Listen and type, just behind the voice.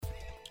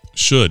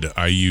should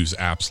I use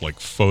apps like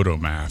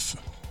Photomath,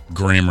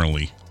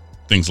 Grammarly,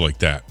 things like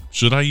that?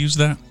 Should I use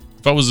that?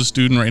 If I was a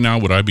student right now,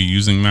 would I be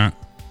using that?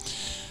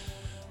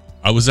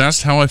 I was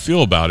asked how I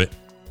feel about it,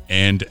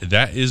 and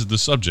that is the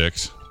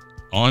subject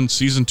on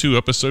Season 2,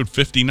 Episode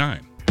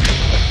 59.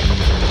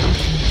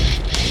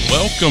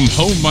 Welcome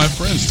home, my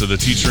friends, to the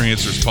Teacher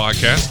Answers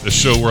Podcast, a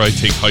show where I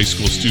take high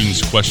school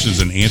students'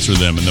 questions and answer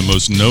them in the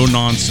most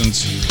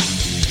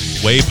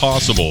no-nonsense way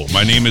possible.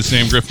 My name is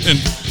Sam Griffin,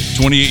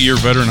 28-year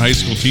veteran high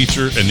school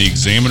teacher and the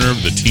examiner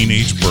of the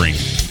teenage brain.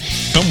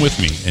 Come with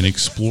me and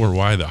explore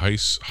why the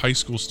high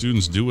school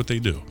students do what they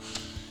do.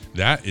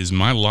 That is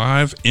my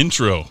live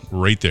intro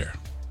right there,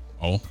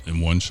 all in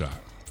one shot.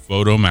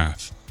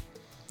 Photomath.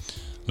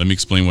 Let me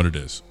explain what it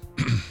is.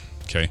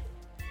 Okay.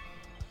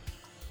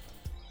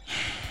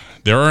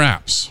 There are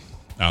apps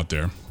out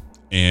there,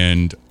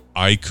 and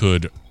I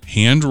could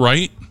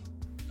handwrite.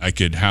 I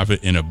could have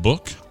it in a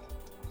book.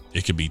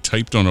 It could be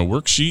typed on a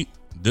worksheet.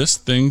 This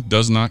thing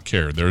does not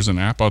care. There's an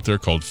app out there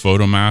called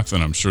Photomath,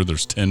 and I'm sure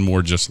there's 10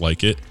 more just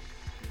like it.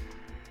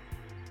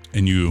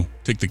 And you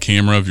take the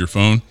camera of your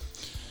phone,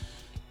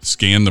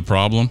 scan the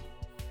problem,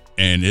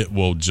 and it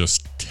will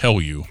just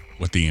tell you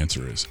what the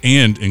answer is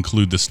and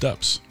include the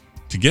steps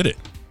to get it.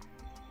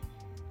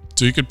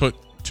 So you could put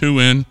 2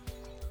 in,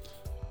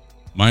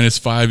 minus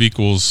 5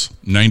 equals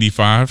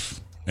 95,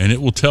 and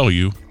it will tell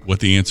you what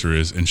the answer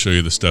is and show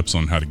you the steps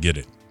on how to get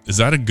it. Is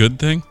that a good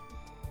thing?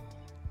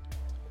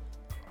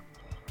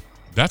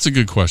 That's a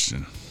good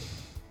question.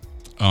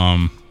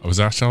 I was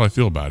asked how I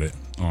feel about it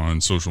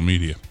on social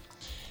media,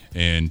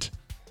 and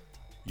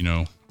you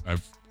know, I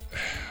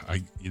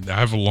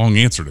have a long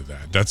answer to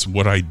that. That's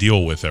what I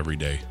deal with every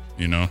day.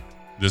 You know,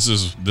 this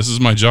is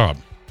my job.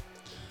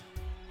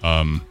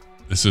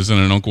 This isn't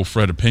an Uncle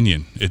Fred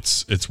opinion.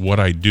 It's what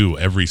I do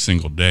every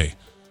single day.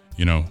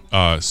 You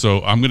know,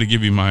 so I'm gonna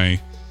give you my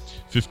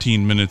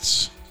 15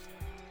 minutes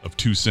of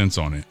 2 cents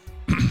on it.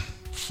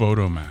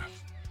 Photomath.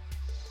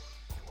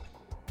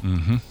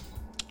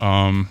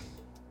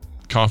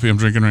 Coffee I'm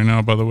drinking right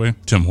now, by the way,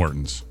 Tim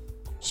Hortons.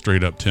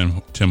 Straight up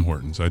Tim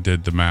Hortons. I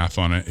did the math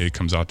on it. It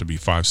comes out to be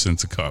 5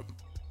 cents a cup.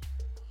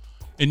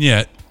 And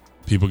yet,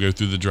 people go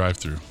through the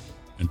drive-thru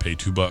and pay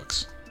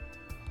 $2.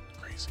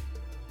 Crazy.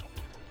 Don't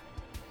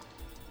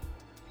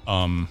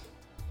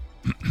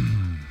do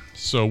that.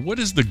 So what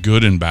is the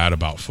good and bad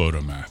about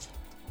Photomath?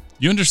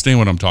 You understand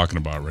what I'm talking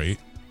about, right?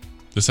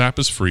 This app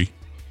is free.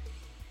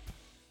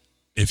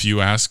 If you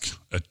ask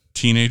a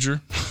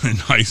teenager in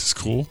high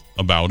school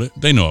about it,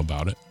 they know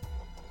about it.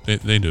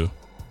 They do.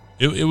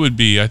 It would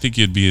be, I think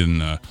you'd be in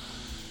the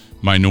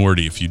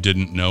minority if you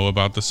didn't know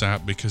about this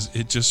app, because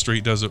it just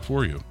straight does it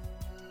for you.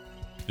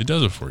 It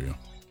does it for you.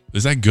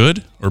 Is that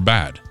good or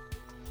bad?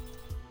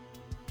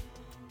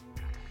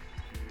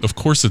 Of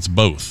course it's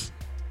both,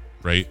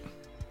 right?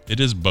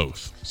 It is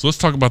both. So let's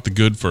talk about the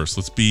good first.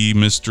 Let's be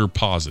Mr.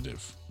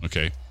 Positive,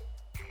 okay?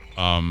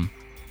 I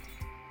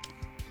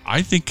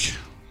think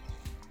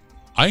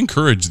I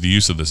encourage the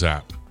use of this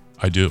app.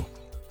 I do.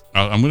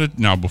 I'm going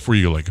to, now before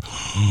you go like,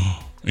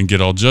 and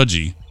get all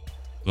judgy,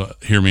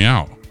 hear me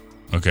out,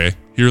 okay?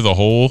 Hear the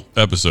whole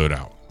episode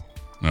out.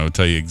 And I will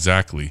tell you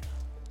exactly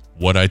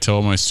what I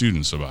tell my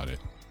students about it.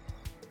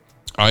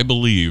 I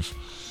believe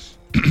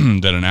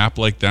that an app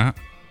like that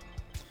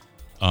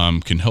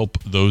can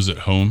help those at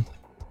home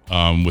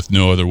with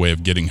no other way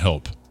of getting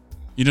help.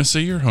 You know,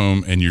 say you're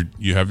home and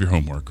you have your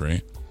homework,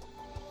 right?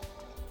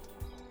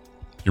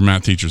 Your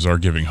math teachers are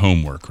giving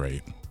homework,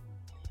 right?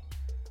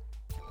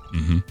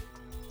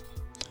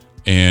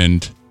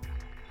 And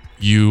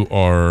you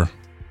are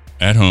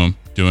at home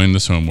doing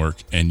this homework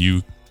and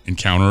you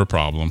encounter a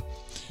problem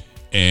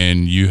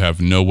and you have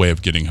no way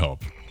of getting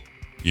help.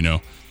 You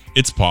know,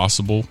 it's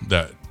possible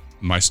that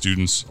my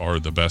students are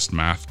the best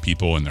math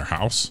people in their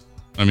house.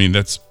 I mean,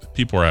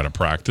 people are out of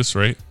practice,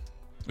 right?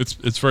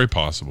 It's very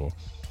possible.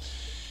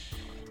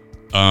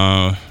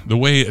 The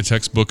way a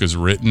textbook is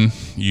written,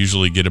 you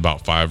usually get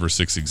about 5 or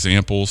 6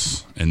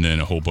 examples and then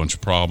a whole bunch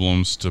of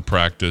problems to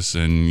practice.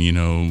 And, you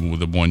know,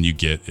 the one you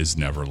get is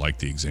never like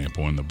the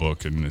example in the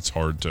book. And it's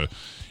hard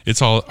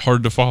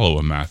to follow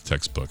a math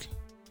textbook.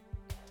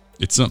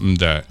 It's something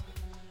that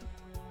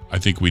I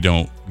think we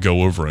don't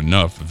go over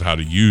enough of how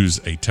to use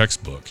a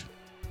textbook.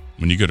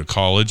 When you go to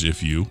college,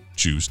 if you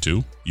choose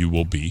to, you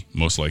will be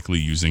most likely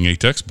using a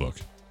textbook,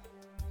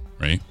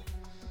 right?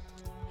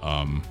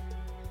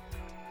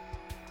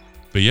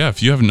 But yeah,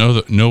 if you have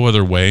no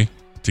other way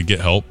to get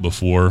help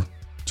before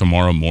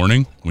tomorrow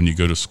morning when you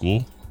go to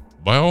school,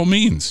 by all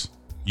means,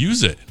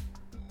 use it.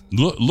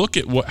 Look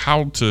at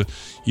how to,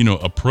 you know,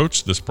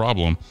 approach this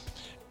problem,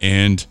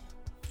 and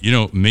you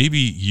know, maybe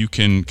you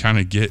can kind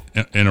of get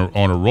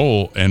on a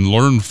roll and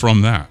learn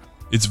from that.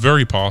 It's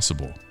very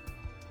possible.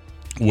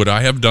 Would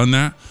I have done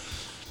that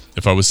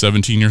if I was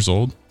 17 years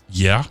old?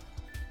 Yeah.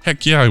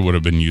 Heck yeah, I would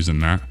have been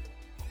using that.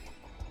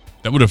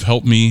 That would have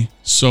helped me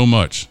so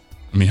much.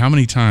 I mean, how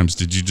many times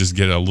did you just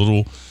get a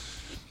little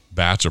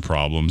batch of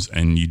problems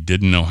and you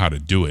didn't know how to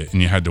do it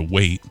and you had to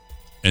wait,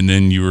 and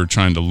then you were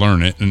trying to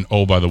learn it, and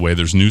oh, by the way,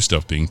 there's new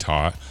stuff being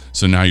taught.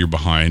 So now you're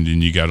behind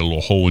and you got a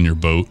little hole in your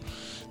boat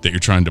that you're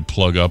trying to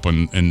plug up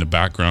in the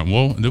background.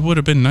 Well, it would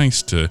have been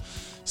nice to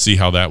see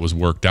how that was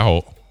worked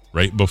out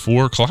right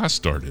before class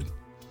started.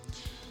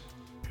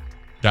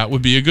 That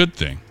would be a good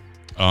thing.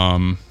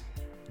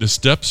 The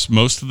steps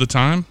most of the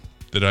time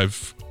that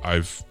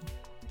I've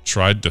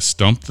tried to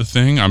stump the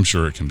thing, I'm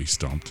sure it can be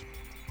stumped,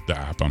 the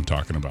app I'm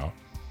talking about.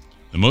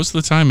 And most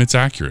of the time it's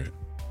accurate.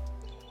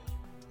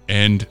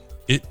 And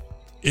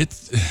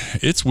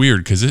it's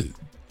weird because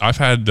I've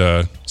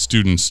had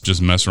students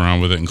just mess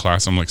around with it in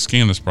class. I'm like,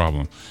 scan this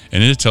problem,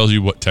 and it tells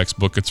you what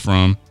textbook it's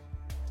from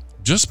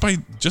just by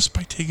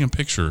taking a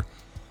picture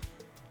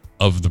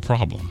of the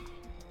problem.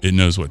 It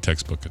knows what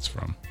textbook it's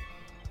from.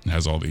 It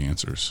has all the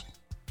answers.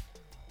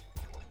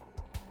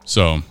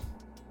 So,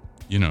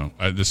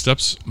 the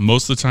steps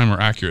most of the time are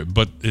accurate,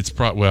 but it's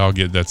I'll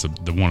get that's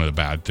one of the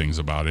bad things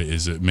about it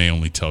is it may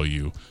only tell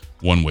you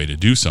one way to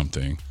do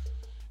something.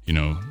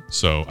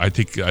 So I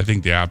think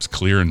the app's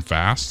clear and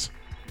fast.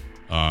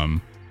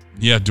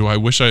 Do I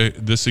wish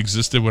this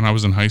existed when I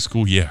was in high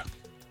school? Yeah,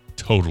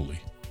 totally.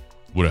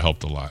 Would have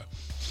helped a lot.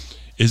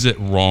 Is it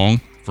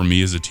wrong for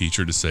me as a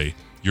teacher to say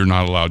you're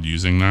not allowed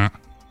using that?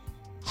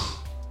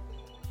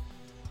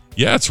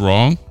 Yeah, it's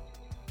wrong.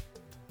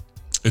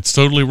 It's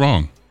totally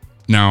wrong.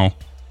 Now,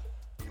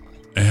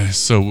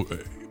 so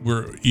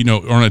we're,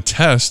 on a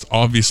test,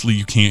 obviously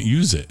you can't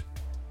use it.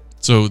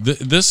 So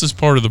this is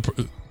part of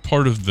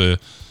the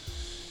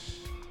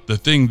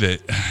thing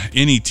that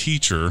any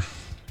teacher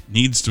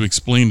needs to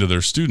explain to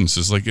their students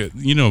is like,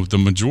 the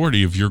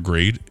majority of your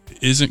grade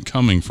isn't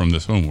coming from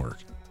this homework.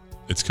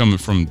 It's coming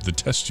from the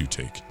test you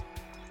take.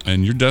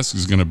 And your desk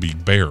is going to be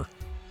bare.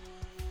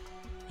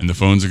 And the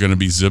phones are going to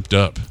be zipped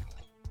up,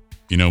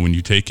 when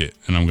you take it,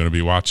 and I'm going to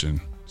be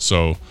watching.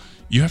 So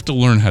you have to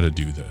learn how to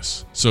do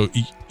this. So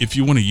if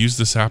you want to use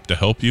this app to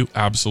help you,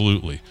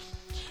 absolutely.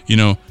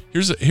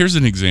 Here's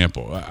an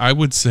example. I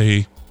would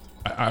say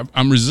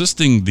I'm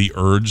resisting the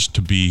urge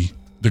to be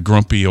the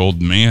grumpy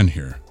old man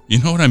here. You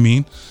know what I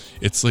mean?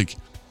 It's like,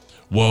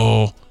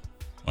 well,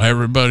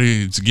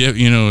 everybody,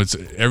 it's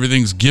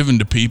everything's given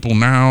to people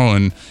now,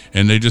 and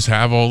they just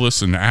have all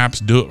this, and the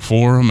apps do it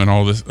for them, and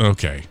all this.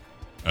 Okay,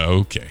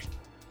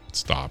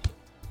 stop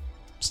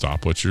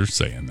what you're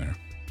saying there.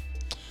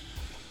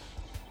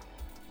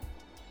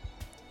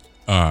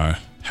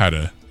 Had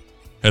a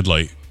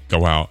headlight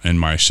go out in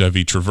my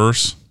Chevy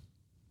Traverse.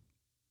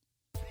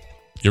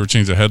 You ever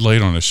change a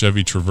headlight on a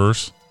Chevy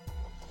Traverse?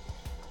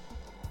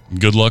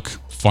 Good luck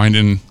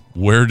finding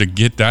where to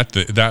get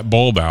that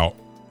bulb out.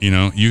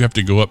 You have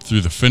to go up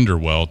through the fender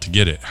well to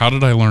get it. How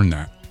did I learn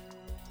that?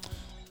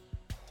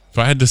 If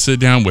I had to sit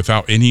down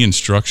without any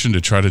instruction to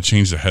try to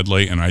change the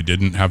headlight and I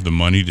didn't have the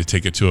money to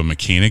take it to a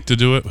mechanic to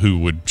do it, who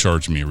would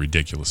charge me a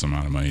ridiculous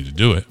amount of money to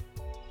do it,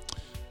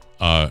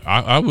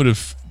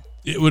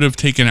 it would have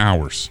taken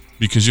hours,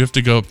 because you have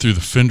to go up through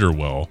the fender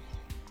well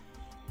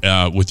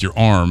with your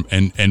arm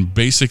and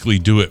basically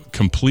do it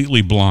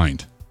completely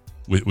blind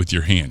with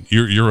your hand.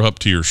 You're up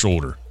to your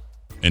shoulder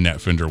in that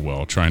fender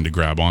well trying to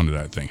grab onto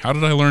that thing. How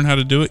did I learn how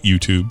to do it?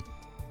 YouTube.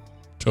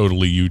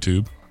 Totally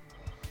YouTube.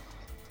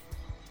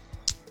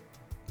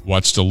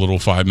 Watched a little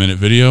 5-minute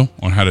video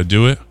on how to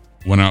do it.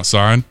 Went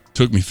outside.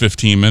 Took me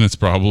 15 minutes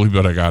probably,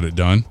 but I got it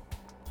done.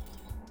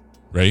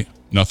 Right?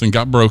 Nothing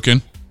got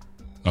broken.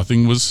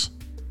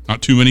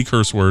 Not too many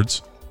curse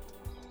words.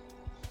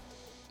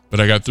 But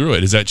I got through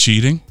it. Is that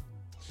cheating?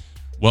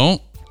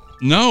 Well,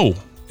 no,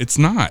 it's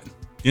not.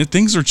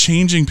 Things are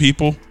changing,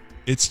 people.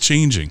 It's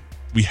changing.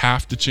 We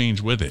have to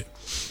change with it.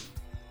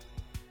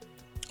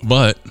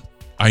 But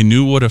I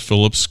knew what a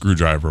Phillips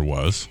screwdriver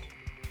was.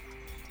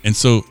 And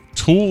so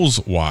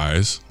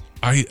tools-wise,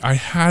 I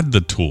had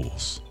the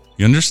tools.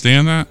 You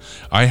understand that?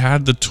 I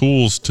had the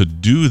tools to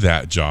do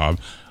that job.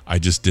 I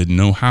just didn't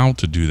know how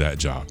to do that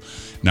job.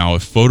 Now,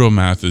 if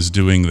Photomath is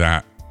doing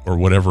that, or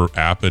whatever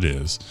app it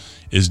is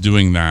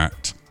doing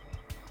that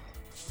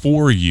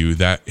for you,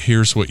 that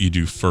here's what you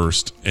do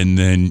first, and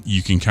then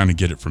you can kind of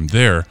get it from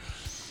there.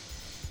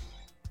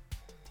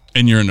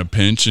 And you're in a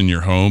pinch and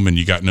you're home and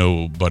you got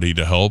nobody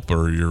to help,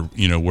 or you're,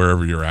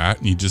 wherever you're at,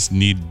 and you just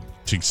need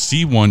to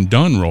see one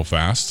done real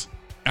fast.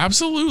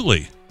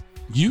 Absolutely.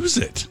 Use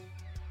it.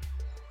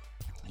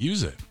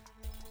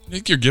 I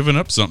think you're giving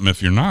up something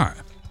if you're not.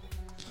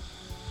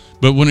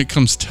 But when it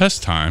comes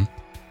test time,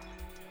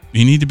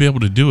 you need to be able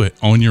to do it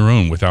on your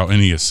own without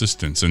any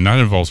assistance, and that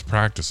involves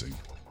practicing.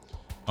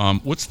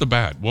 What's the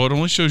bad? Well, it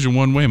only shows you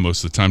one way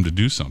most of the time to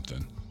do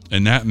something,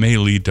 and that may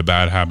lead to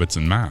bad habits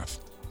in math.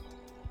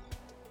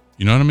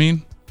 You know what I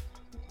mean?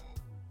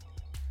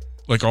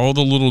 Like all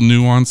the little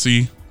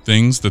nuancy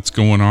things that's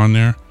going on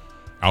there,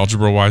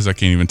 algebra-wise, I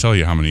can't even tell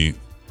you how many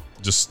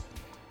just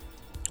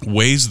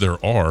ways there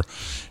are,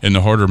 and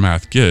the harder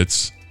math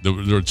gets,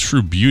 the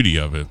true beauty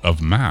of it, of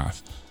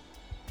math.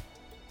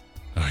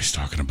 Oh, he's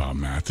talking about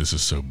math. This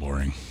is so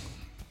boring.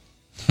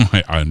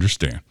 I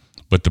understand.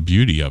 But the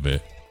beauty of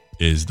it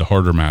is the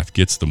harder math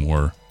gets, the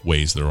more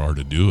ways there are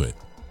to do it.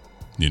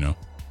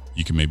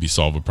 You can maybe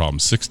solve a problem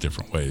 6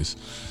 different ways.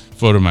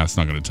 Photomath's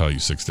not going to tell you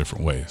 6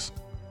 different ways.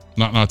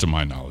 Not to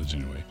my knowledge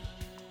anyway.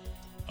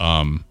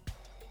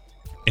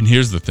 And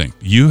here's the thing.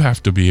 You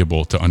have to be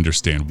able to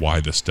understand why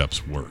the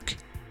steps work.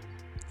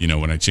 You know,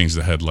 when I change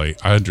the headlight,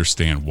 I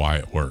understand why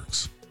it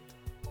works.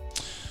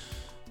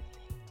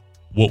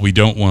 What we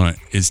don't want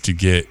is to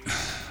get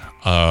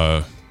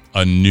a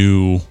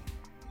new,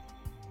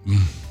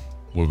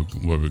 what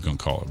are we going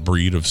to call it?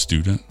 Breed of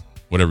student,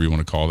 whatever you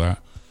want to call that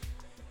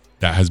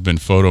has been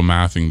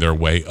photomathing their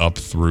way up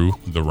through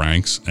the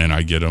ranks. And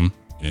I get them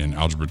in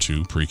Algebra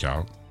 2,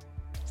 Pre-Calc,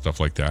 stuff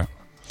like that.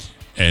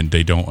 And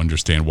they don't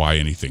understand why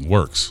anything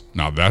works.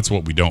 Now, that's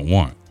what we don't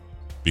want,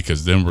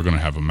 because then we're going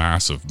to have a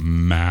massive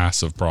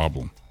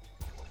problem.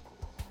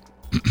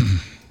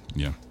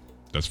 Yeah,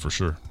 that's for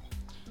sure.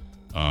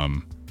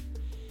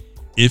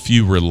 If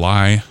you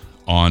rely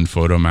on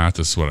photomath,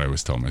 this is what I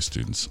always tell my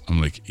students. I'm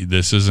like,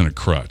 this isn't a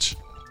crutch.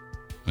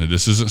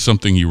 This isn't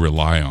something you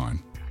rely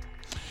on.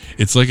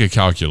 It's like a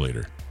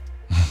calculator.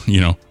 You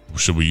know,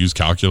 should we use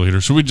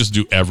calculator? Should we just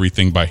do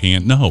everything by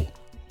hand? No,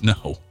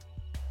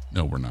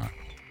 we're not.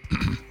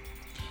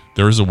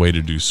 There is a way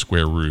to do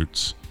square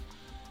roots.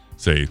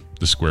 Say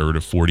the square root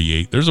of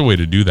 48. There's a way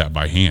to do that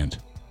by hand.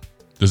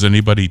 Does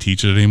anybody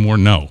teach it anymore?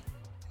 No,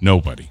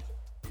 nobody.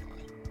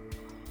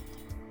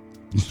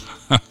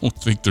 I don't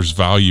think there's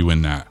value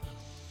in that.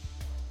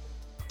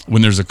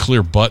 When there's a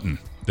clear button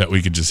that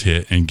we could just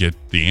hit and get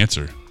the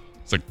answer.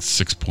 It's like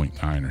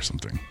 6.9 or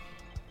something.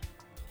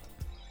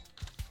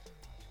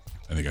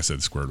 I think I said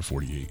the square root of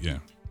 48. Yeah,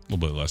 a little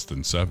bit less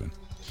than 7.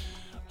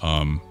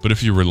 But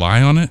if you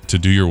rely on it to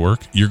do your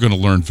work, you're going to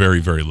learn very,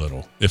 very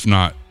little, if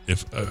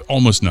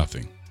almost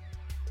nothing.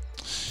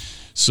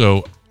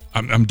 So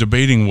I'm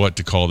debating what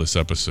to call this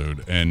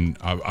episode, and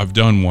I've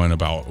done one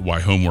about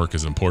why homework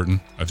is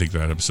important. I think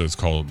that episode's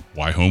called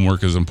Why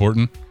Homework is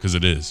Important, because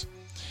it is.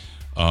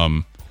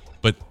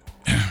 But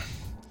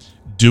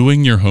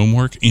doing your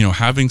homework, you know,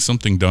 having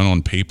something done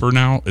on paper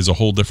now is a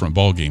whole different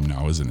ballgame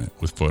now, isn't it,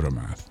 with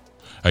photomath?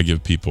 I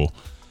give people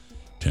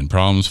 10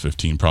 problems,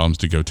 15 problems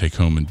to go take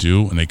home and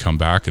do, and they come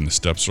back and the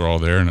steps are all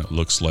there, and it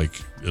looks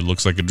like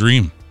a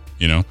dream.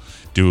 You know,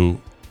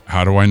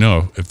 how do I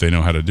know if they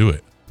know how to do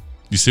it?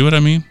 You see what I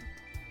mean?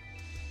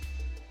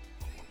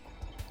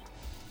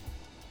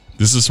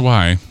 This is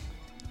why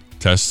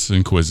tests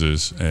and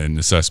quizzes and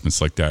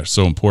assessments like that are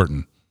so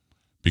important,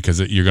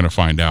 because you're going to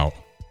find out,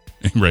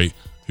 right,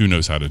 who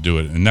knows how to do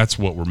it. And that's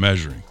what we're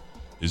measuring,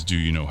 is do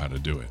you know how to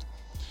do it?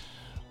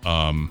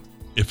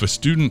 If a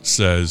student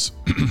says,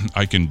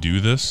 I can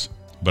do this,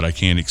 but I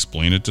can't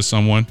explain it to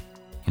someone,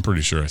 I'm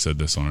pretty sure I said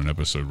this on an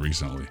episode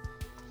recently.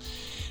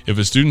 If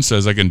a student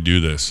says, I can do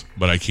this,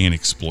 but I can't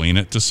explain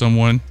it to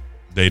someone,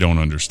 they don't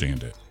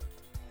understand it.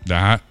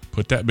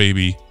 Put that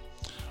baby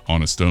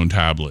on a stone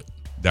tablet.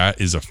 That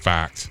is a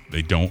fact.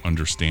 They don't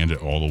understand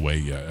it all the way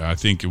yet. I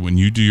think when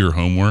you do your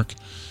homework,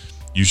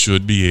 you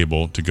should be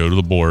able to go to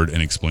the board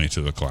and explain it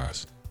to the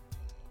class.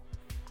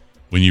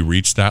 When you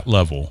reach that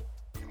level,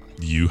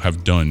 you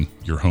have done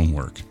your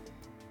homework.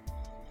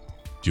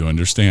 Do you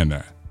understand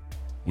that?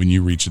 When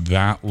you reach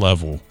that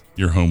level,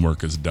 your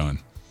homework is done.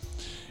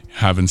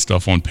 Having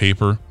stuff on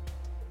paper,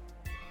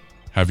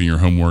 having your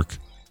homework,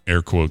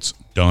 air quotes,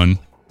 done,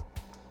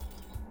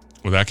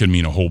 well, that could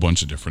mean a whole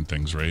bunch of different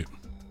things, right?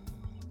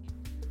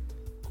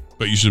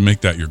 But you should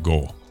make that your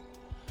goal.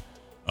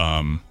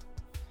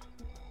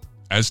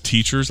 As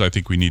teachers, I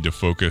think we need to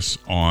focus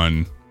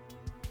on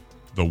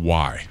the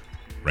why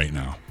right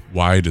now.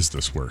 Why does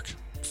this work?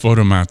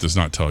 Photomath does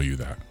not tell you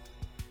that.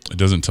 It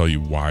doesn't tell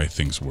you why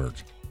things work.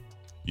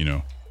 You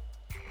know,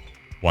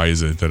 why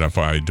is it that if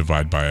I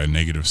divide by a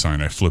negative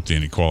sign, I flip the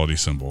inequality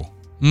symbol?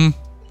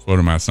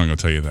 Photomath's not going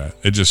to tell you that.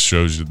 It just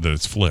shows you that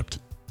it's flipped.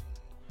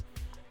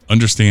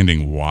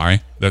 Understanding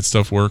why that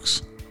stuff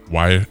works,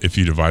 why if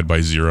you divide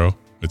by 0,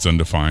 it's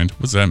undefined.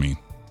 What's that mean?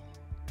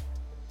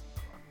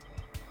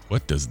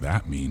 What does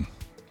that mean?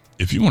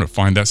 If you want to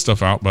find that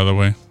stuff out, by the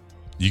way,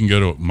 you can go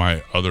to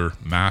my other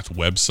math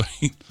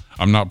website.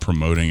 I'm not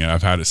promoting it.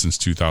 I've had it since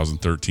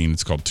 2013.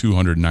 It's called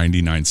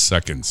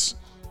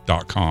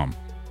 299seconds.com.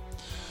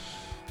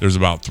 There's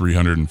about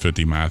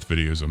 350 math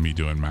videos of me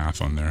doing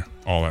math on there.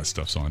 All that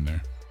stuff's on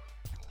there.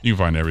 You can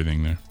find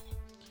everything there.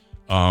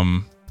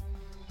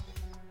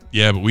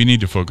 Yeah, but we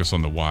need to focus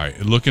on the why.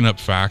 Looking up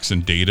facts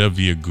and data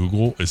via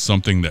Google is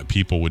something that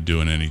people would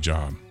do in any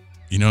job.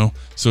 You know,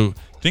 so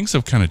things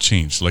have kind of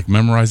changed, like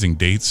memorizing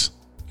dates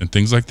and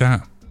things like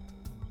that.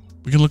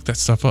 We can look that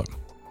stuff up.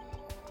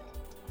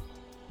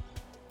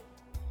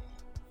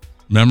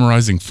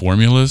 Memorizing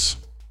formulas,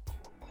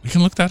 we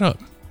can look that up.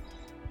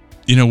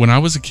 You know, when I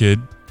was a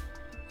kid,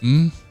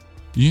 you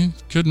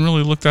couldn't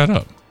really look that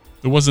up.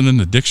 It wasn't in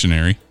the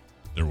dictionary.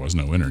 There was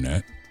no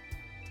internet.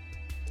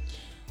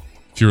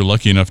 If you were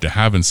lucky enough to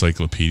have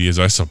encyclopedias,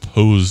 I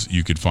suppose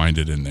you could find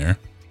it in there.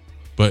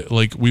 But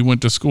like, we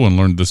went to school and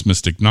learned this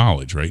mystic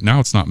knowledge, right? Now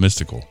it's not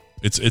mystical.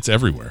 It's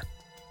everywhere.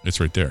 It's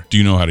right there. Do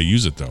you know how to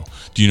use it though?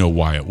 Do you know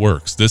why it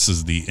works? This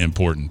is the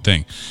important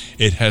thing.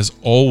 It has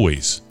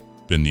always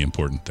been the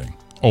important thing.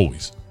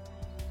 Always.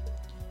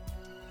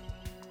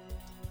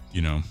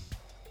 You know,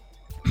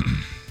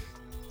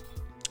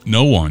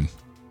 No one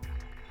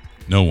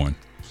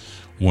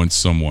wants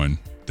someone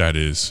that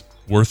is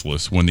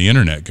worthless when the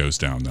internet goes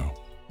down, though.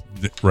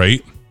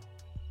 Right?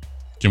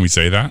 Can we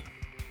say that?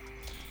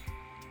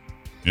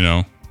 You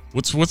know,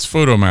 what's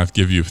Photomath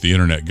give you if the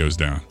internet goes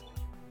down?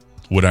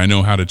 Would I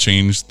know how to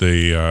change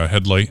the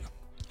headlight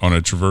on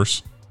a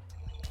Traverse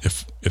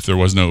if there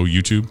was no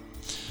YouTube?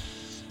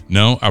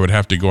 No, I would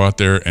have to go out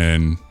there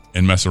and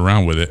mess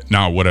around with it.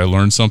 Now, would I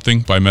learn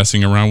something by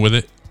messing around with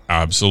it?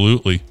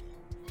 Absolutely.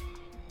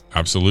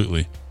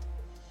 Absolutely.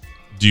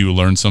 Do you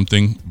learn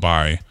something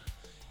by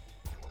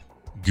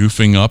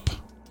goofing up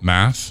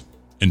math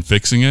and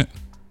fixing it?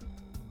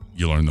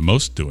 You learn the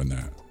most doing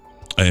that.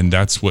 And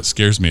that's what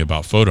scares me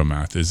about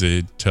Photomath, is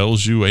it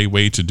tells you a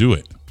way to do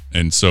it.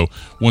 And so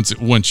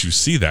once you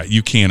see that,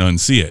 you can't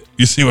unsee it.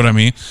 You see what I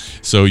mean?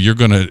 So you're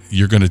gonna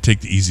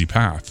take the easy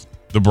path.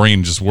 The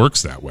brain just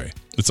works that way.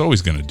 It's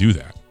always gonna do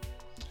that.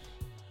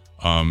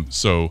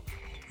 So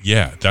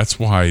yeah, that's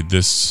why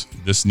this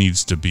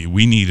needs to be.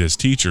 We need as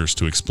teachers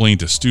to explain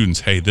to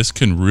students, hey, this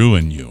can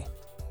ruin you,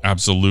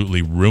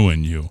 absolutely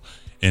ruin you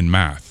in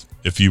math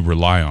if you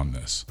rely on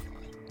this.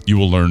 You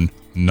will learn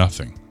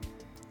nothing.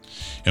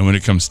 And when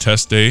it comes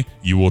test day,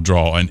 you will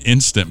draw an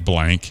instant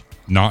blank,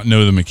 not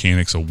know the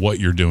mechanics of what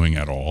you're doing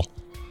at all,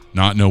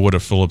 not know what a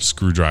Phillips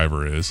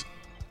screwdriver is,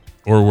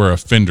 or where a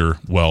fender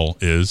well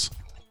is.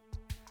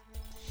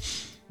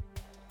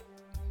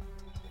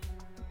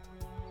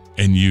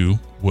 And you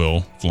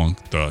will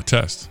flunk the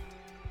test.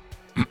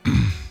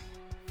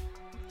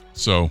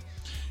 So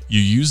you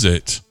use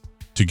it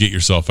to get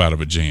yourself out of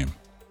a jam,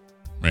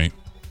 right?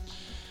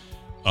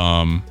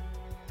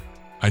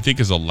 I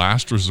think as a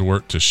last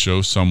resort to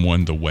show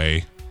someone the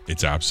way,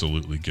 it's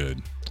absolutely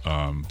good.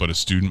 But a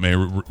student may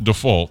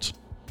default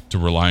to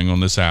relying on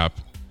this app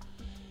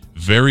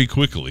very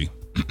quickly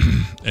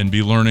and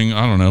be learning,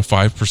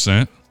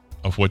 5%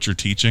 of what you're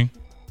teaching.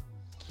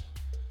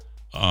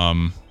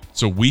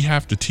 So we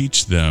have to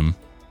teach them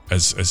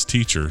as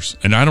teachers.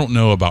 And I don't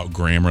know about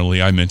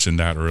Grammarly. I mentioned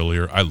that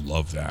earlier. I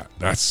love that.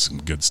 That's some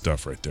good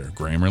stuff right there.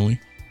 Grammarly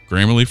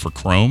for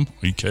Chrome.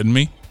 Are you kidding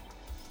me?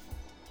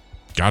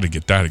 Got to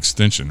get that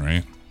extension,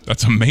 right?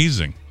 That's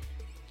amazing.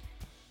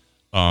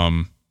 But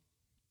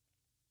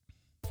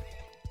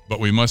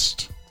we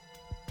must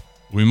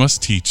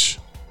teach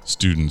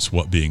students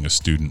what being a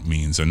student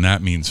means, and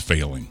that means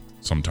failing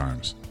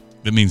sometimes.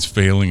 It means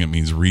failing, it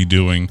means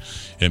redoing,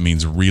 it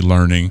means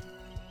relearning.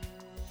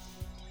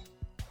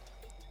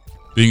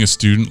 Being a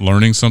student,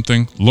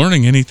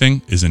 learning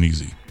anything isn't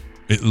easy.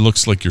 It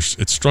looks like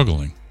it's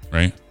struggling,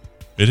 right?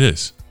 It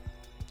is.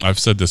 I've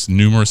said this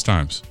numerous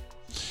times.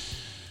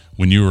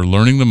 When you are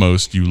learning the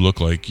most,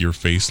 your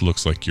face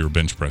looks like you're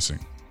bench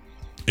pressing.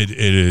 It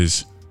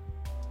is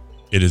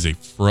a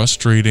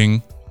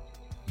frustrating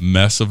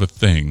mess of a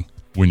thing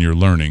when you're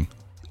learning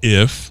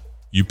if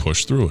you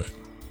push through it.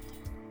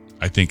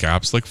 I think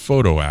apps like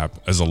Photo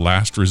App as a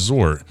last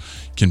resort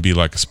can be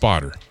like a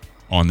spotter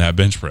on that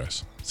bench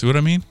press. See what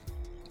I mean?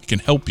 It can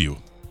help you.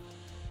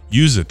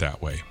 Use it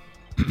that way.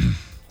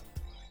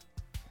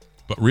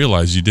 But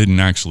realize you didn't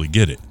actually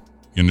get it.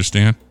 You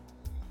understand?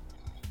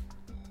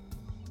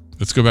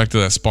 Let's go back to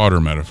that spotter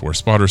metaphor.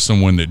 Spotter is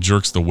someone that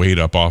jerks the weight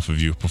up off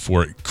of you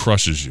before it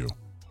crushes you.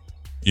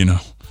 You know?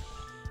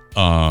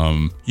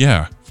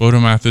 Yeah,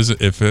 Photomath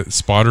if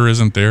spotter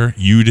isn't there,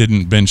 you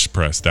didn't bench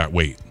press that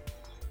weight.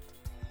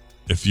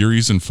 If you're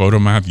using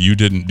Photomath, you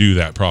didn't do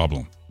that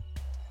problem.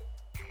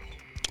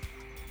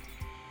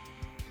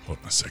 Hold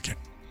on a second.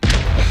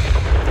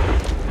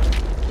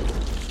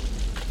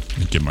 Let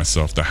me give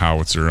myself the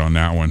howitzer on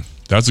that one.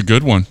 That's a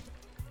good one.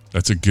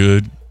 That's a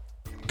good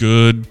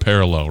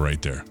parallel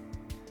right there.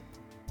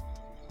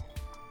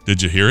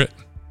 Did you hear it?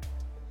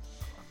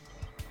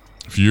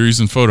 If you're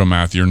using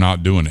Photomath, you're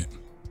not doing it.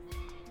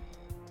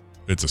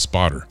 It's a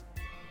spotter.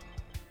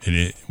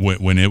 And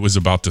when it was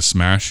about to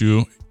smash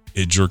you,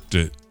 it jerked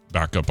it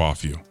back up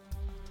off you.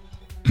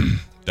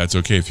 That's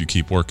okay if you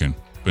keep working.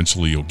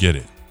 Eventually you'll get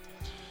it.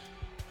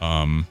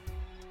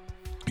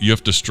 You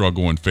have to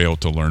struggle and fail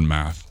to learn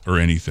math or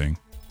anything.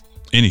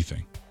 If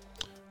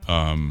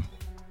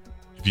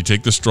you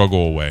take the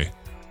struggle away,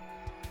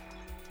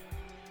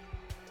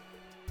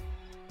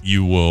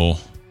 you will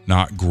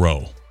not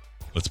grow.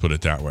 Let's put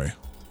it that way.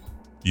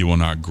 You will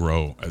not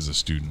grow as a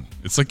student.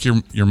 It's like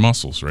your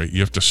muscles, right? You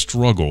have to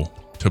struggle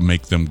to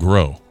make them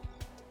grow.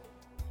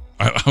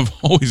 I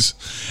always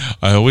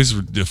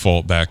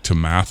default back to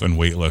math and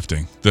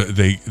weightlifting.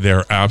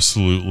 They're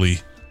absolutely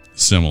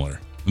similar.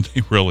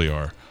 They really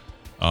are.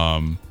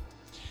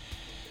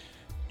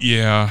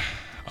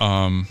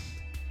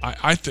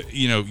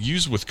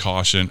 Use with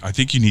caution. I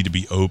think you need to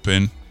be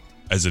open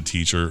as a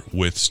teacher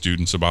with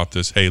students about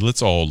this. Hey,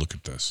 let's all look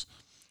at this.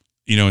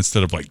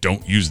 Instead of like,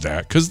 don't use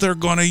that, because they're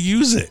going to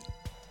use it.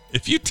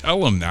 If you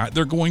tell them that,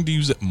 they're going to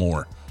use it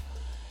more.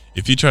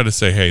 If you try to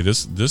say, hey,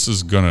 this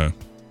is going to,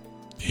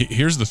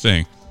 here's the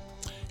thing.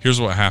 Here's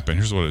what happened.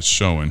 Here's what it's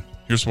showing.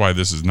 Here's why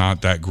this is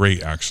not that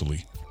great,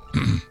 actually.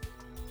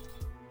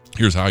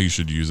 Here's how you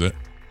should use it.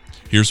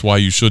 Here's why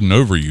you shouldn't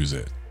overuse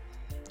it.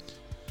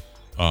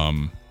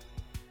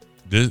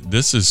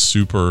 this is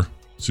super,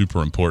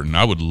 super important.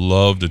 I would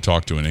love to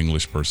talk to an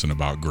English person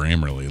about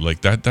Grammarly.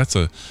 Like that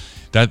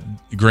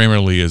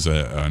Grammarly is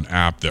an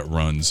app that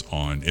runs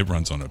on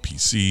a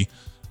PC.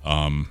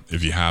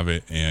 If you have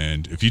it,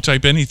 and if you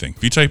type anything,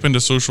 if you type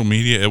into social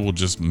media, it will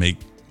just make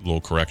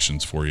little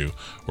corrections for you,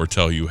 or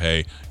tell you,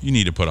 hey, you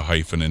need to put a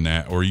hyphen in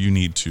that, or you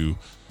need to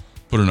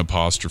put an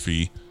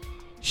apostrophe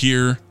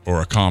here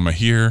or a comma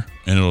here,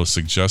 and it'll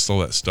suggest all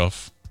that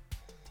stuff,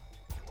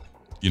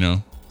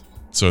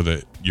 so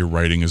that your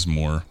writing is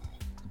more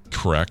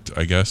correct,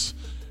 I guess.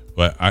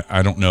 But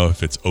I don't know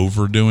if it's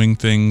overdoing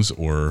things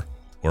or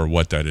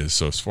what that is.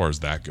 So as far as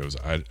that goes,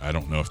 I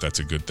don't know if that's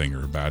a good thing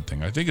or a bad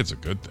thing. I think it's a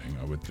good thing,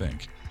 I would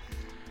think.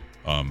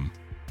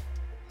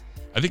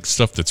 I think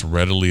stuff that's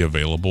readily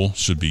available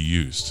should be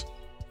used.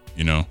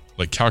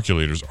 Like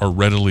calculators are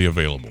readily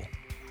available.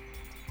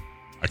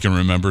 I can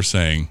remember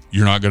saying,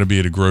 you're not going to be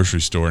at a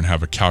grocery store and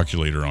have a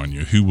calculator on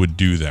you. Who would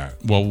do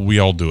that? Well, we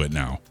all do it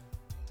now.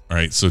 All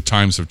right. So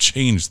times have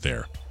changed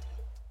there.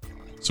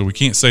 So we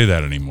can't say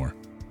that anymore.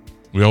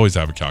 We always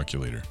have a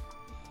calculator.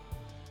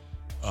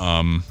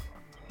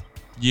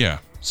 Yeah.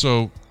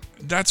 So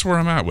that's where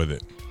I'm at with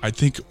it. I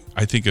think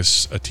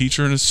a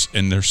teacher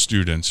and their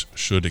students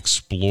should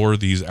explore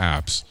these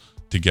apps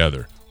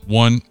together.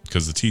 One,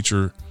 because the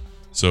teacher,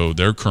 so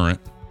they're current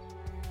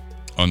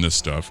on this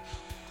stuff.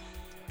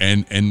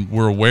 And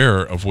we're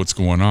aware of what's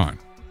going on.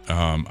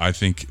 I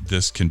think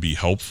this can be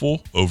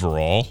helpful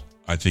overall.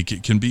 I think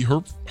it can be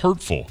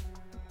hurtful,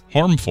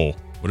 harmful,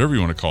 whatever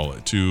you want to call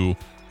it, to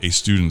a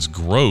student's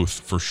growth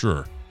for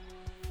sure.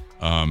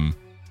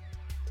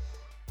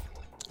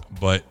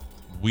 But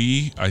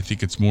I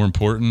think it's more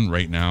important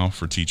right now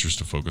for teachers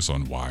to focus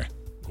on why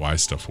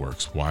stuff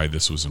works, why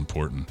this was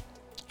important,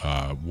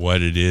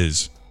 what it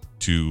is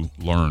to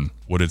learn,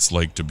 what it's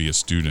like to be a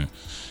student,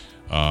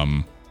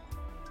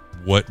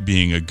 what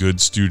being a good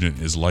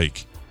student is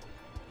like,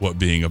 what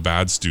being a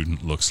bad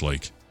student looks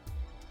like.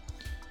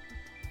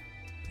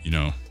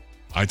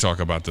 I talk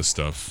about this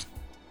stuff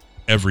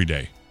every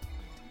day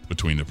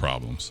between the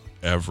problems,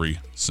 every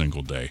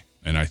single day.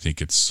 And I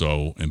think it's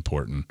so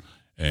important.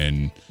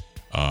 And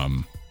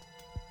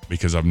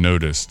because I've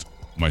noticed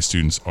my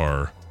students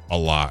are a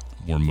lot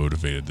more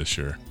motivated this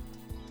year.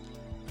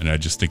 And I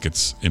just think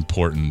it's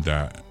important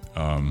that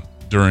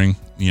during,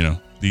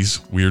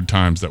 these weird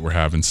times that we're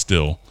having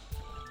still,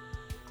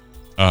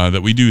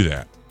 that we do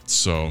that.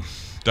 So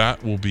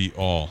that will be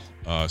all.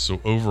 So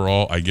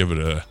overall, I give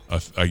it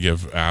I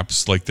give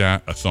apps like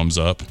that a thumbs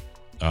up,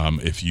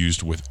 if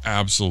used with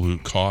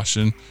absolute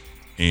caution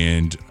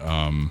and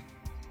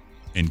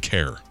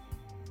care.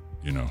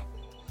 You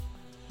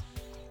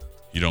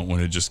don't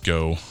want to just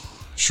go,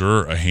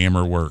 sure, a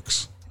hammer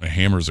works. A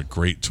hammer is a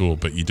great tool,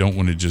 but you don't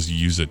want to just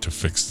use it to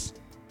fix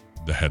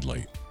the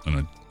headlight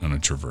on a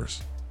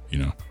Traverse,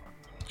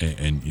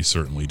 and you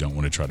certainly don't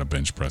want to try to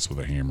bench press with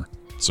a hammer.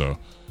 So,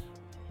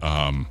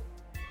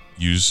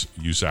 use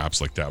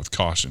apps like that with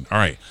caution. All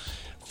right.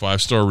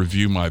 5-star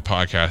review my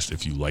podcast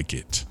if you like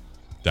it.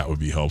 That would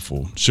be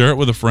helpful. Share it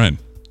with a friend.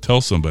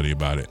 Tell somebody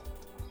about it.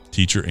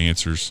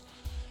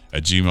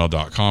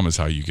 teacheranswers@gmail.com is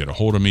how you get a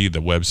hold of me. The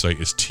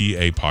website is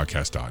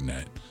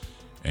tapodcast.net,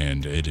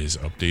 and it is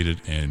updated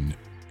and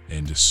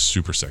is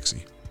super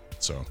sexy.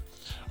 So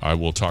I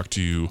will talk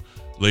to you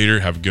later.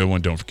 Have a good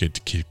one. Don't forget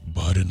to kick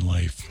butt in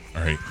life.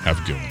 All right.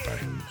 Have a good one. Bye.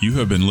 You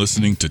have been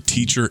listening to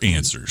Teacher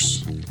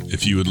Answers.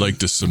 If you would like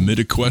to submit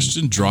a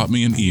question, drop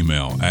me an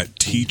email at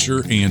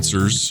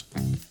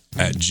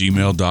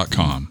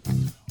teacheranswers@gmail.com,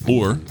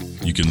 or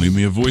you can leave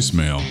me a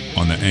voicemail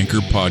on the Anchor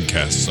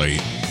podcast site,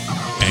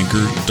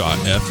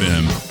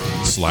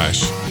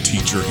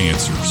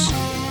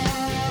 anchor.fm/teacheranswers.